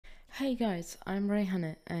Hey guys, I'm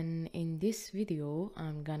Rayhana, and in this video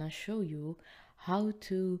I'm gonna show you how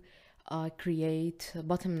to create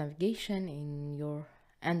bottom navigation in your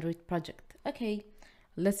Android project. Okay,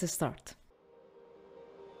 let's start.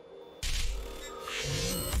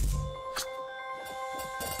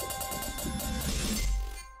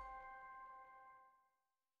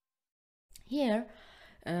 Here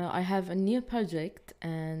I have a new project,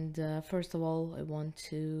 and first of all I want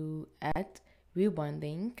to add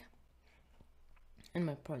rebounding in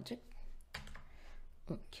my project.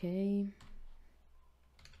 Okay.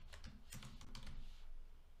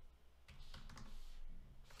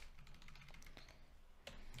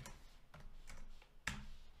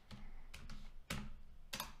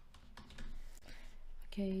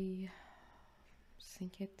 Okay,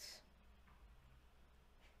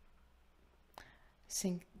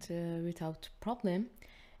 synced without problem,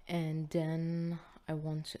 and then I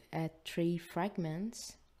want to add 3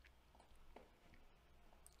 fragments.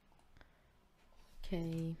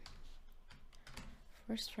 Okay,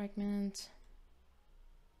 first fragment,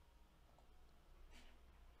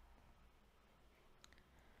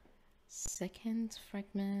 second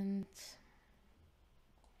fragment,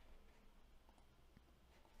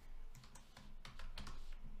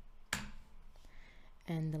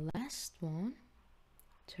 and the last one,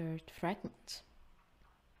 third fragment.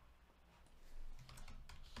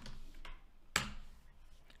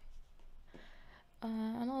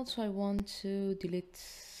 And also I want to delete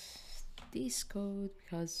this code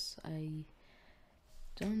because I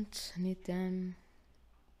don't need them.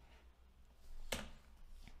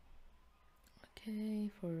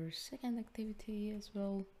 Okay, for second activity as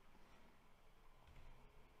well.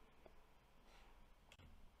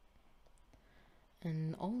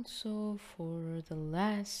 And also for the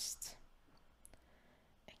last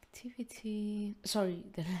activity, sorry,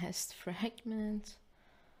 the last fragment.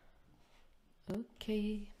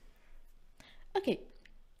 Okay.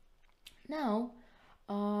 Now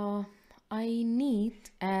I need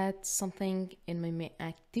to add something in my main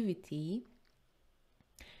activity.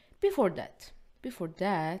 Before that,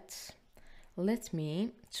 let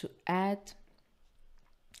me to add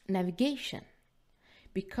navigation,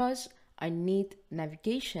 because I need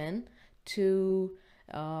navigation to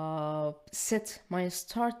set my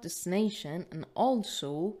start destination, and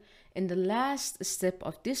also in the last step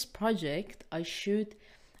of this project I should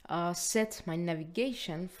set my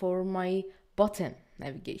navigation for my bottom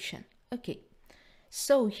navigation. Okay,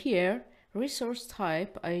 so here resource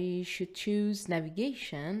type I should choose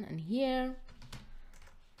navigation, and here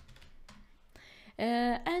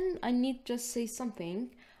and I need just say something.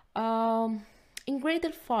 In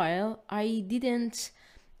Gradle file I didn't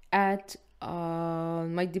add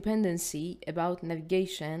my dependency about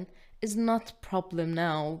navigation. Is not problem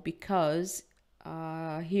now, because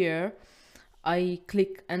here I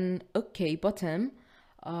click an OK button,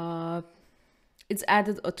 it's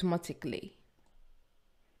added automatically.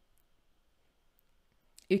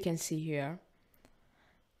 You can see here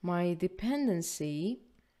my dependency.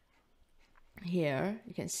 Here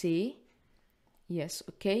you can see, yes,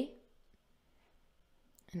 okay,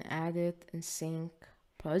 and add it in sync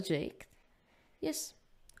project, yes.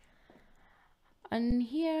 And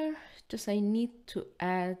here just I need to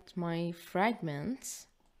add my fragments,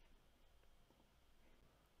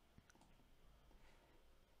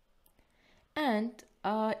 and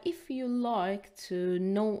if you like to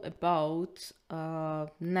know about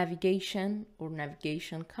navigation or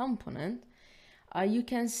navigation component, you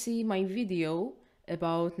can see my video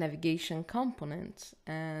about navigation components,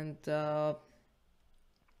 and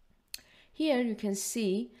here you can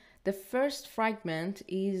see the first fragment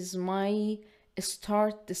is my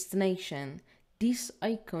start destination. This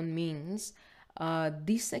icon means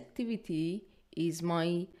this activity is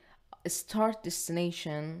my start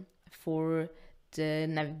destination for the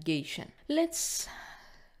navigation. Let's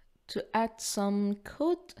to add some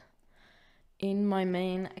code in my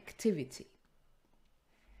main activity.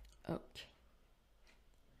 Okay,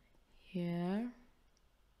 here,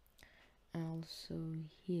 also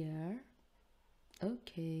here.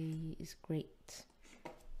 Okay, is great.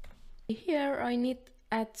 Here I need to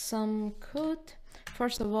add some code.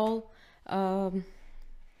 First of all, I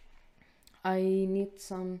need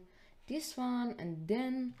this one, and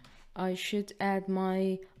then I should add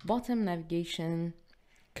my bottom navigation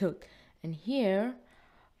code. And here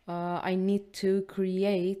I need to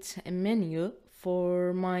create a menu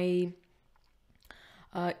for my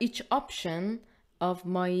each option of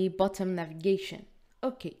my bottom navigation.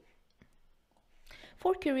 Okay,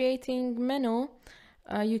 for creating menu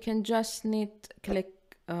you can just need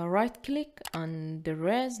click right click on the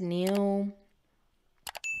res new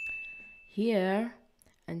here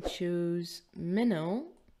and choose menu,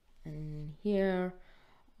 and here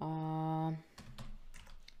I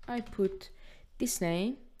put this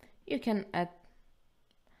name. You can add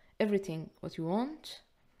everything what you want.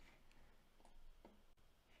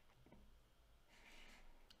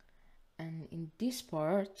 And in this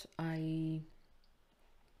part, I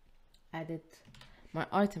added my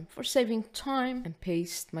item for saving time and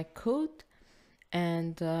paste my code.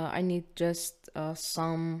 And I need just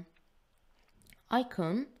some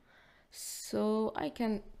icon, so I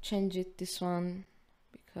can change it, this one,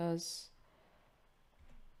 because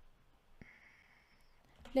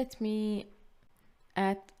let me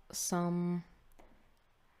add some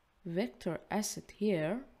vector asset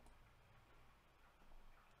here.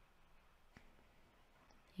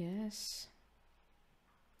 Yes,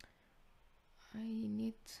 I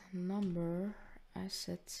need number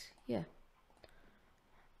asset. Yeah,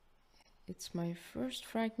 it's my first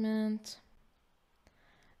fragment,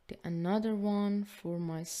 the another one for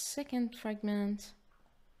my second fragment.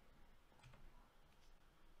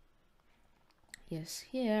 Yes,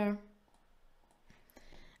 here,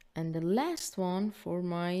 and the last one for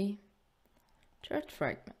my third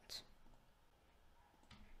fragment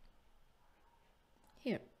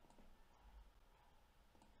here.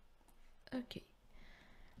 Okay,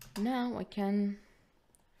 now I can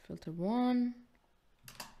filter 1,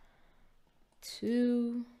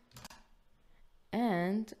 2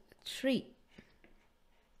 and 3,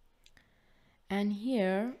 and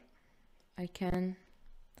here I can,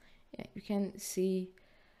 yeah, you can see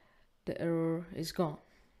the error is gone.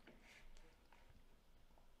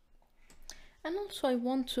 And also I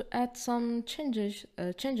want to add some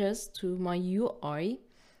changes to my UI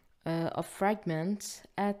of fragments.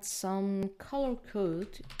 Add some color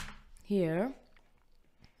code here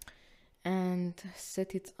and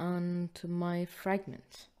set it on to my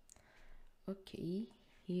fragment. Okay,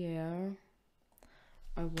 here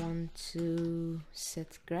I want to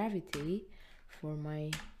set gravity for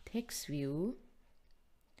my text view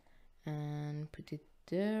and put it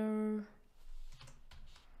there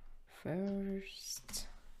first.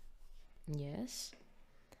 Yes,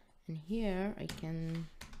 and here I can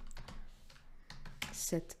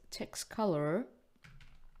set text color.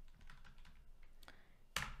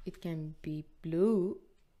 It can be blue,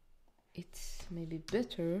 it's maybe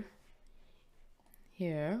better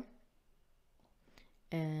here,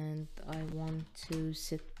 and I want to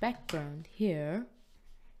set background here.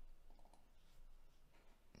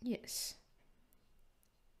 Yes,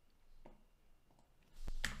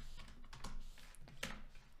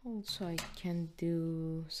 also I can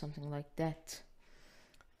do something like that.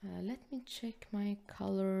 Let me check my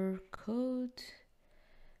color code.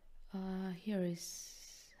 Here is,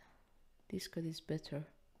 this code is better.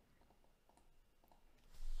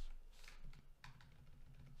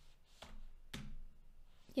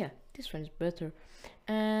 Yeah, this one is better.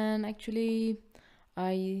 And actually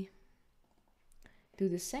I do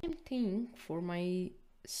the same thing for my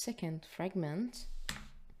second fragment.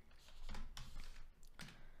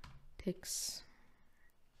 Text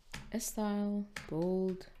style,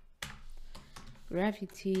 bold,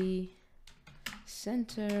 gravity,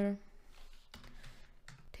 center,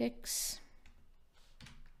 text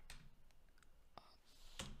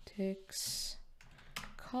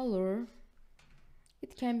color.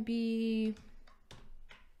 It can be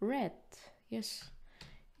red. Yes,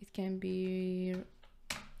 it can be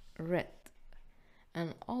red.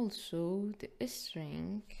 And also the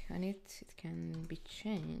string on it can be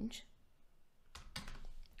changed.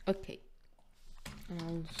 Okay, and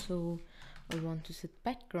also I want to set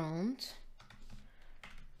background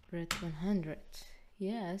red 100.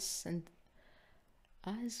 Yes, and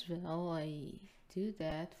as well I do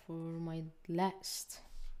that for my last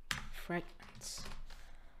fragments.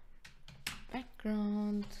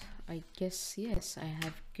 Background, I guess, yes, I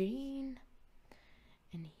have green,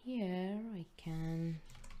 and here I can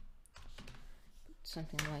put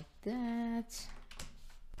something like that.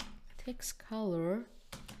 Text color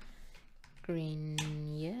green,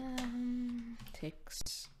 yeah.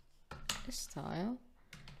 Text style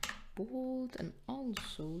bold, and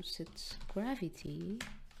also set gravity.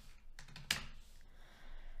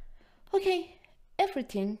 Okay,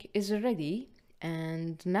 everything is ready,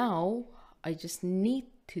 and now I just need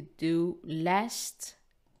to do last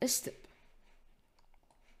step.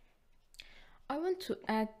 I want to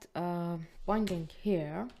add a binding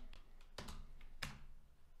here.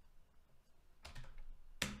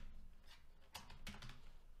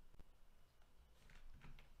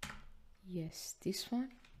 Yes, this one,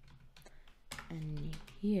 and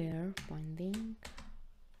here binding.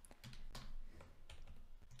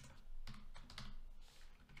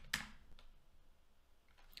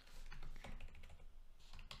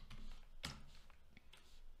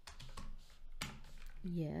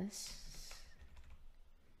 Yes.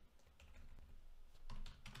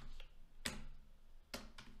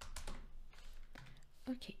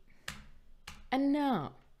 Okay. And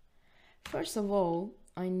now, first of all,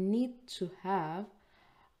 I need to have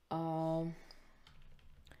a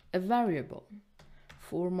variable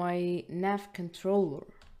for my nav controller.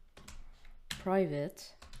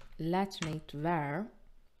 Private latinate var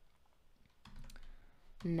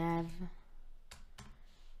nav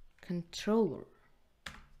controller.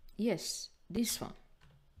 Yes, this one.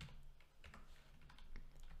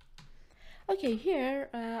 Okay, here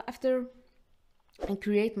after I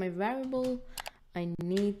create my variable, I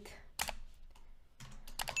need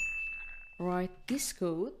write this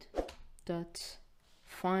code dot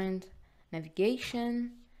find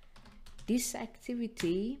navigation this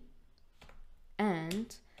activity,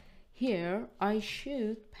 and here I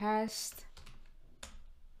should pass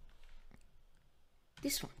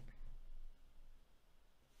this one.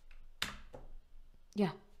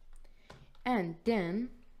 Yeah, and then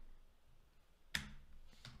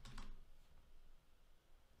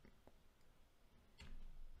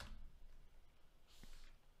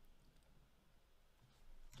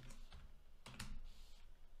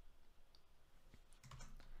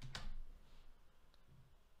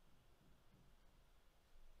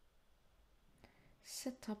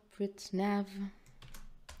set up with nav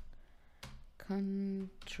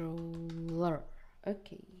controller.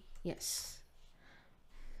 Okay, yes.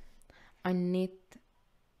 I need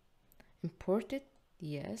import it,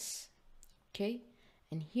 yes. Okay,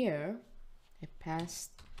 and here I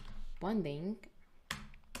passed binding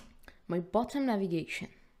my bottom navigation,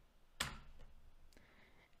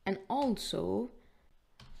 and also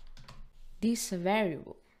this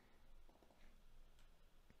variable.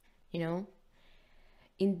 You know,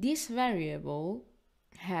 in this variable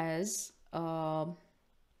has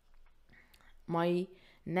my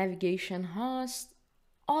navigation host,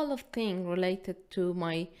 all of things related to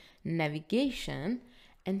my navigation,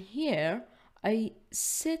 and here I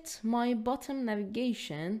set my bottom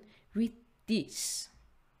navigation with this.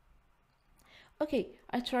 Okay,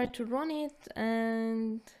 I try to run it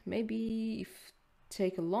and maybe if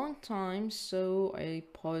take a long time, so I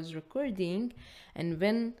pause recording, and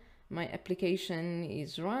when my application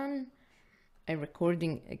is run, I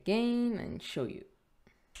recording again and show you.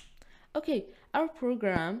 Okay, our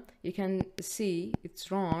program, you can see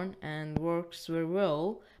it's run and works very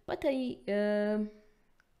well, but I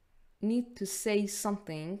need to say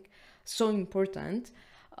something so important,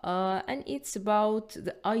 and it's about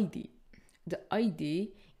the ID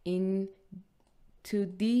in to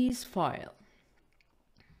this file.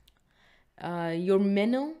 Your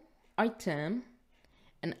menu item,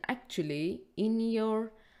 and actually in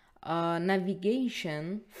your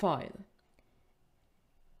navigation file.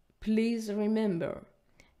 Please remember,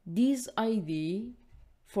 this ID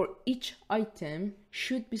for each item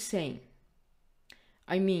should be same.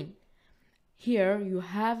 I mean, here you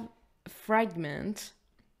have a fragment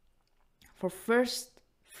for first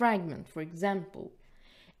fragment, for example,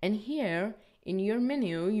 and here in your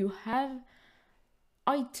menu you have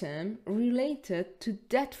item related to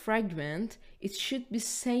that fragment. It should be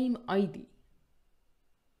same ID.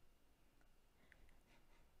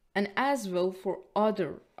 And as well for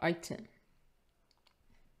other item.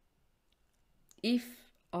 If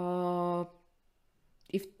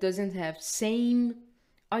doesn't have same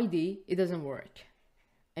ID, it doesn't work.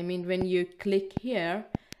 I mean, when you click here,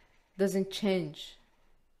 doesn't change.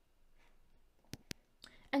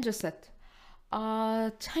 And just that.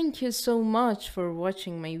 Thank you so much for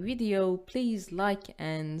watching my video. Please like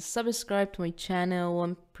and subscribe to my channel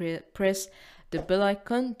and press the bell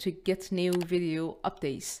icon to get new video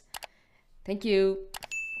updates. Thank you.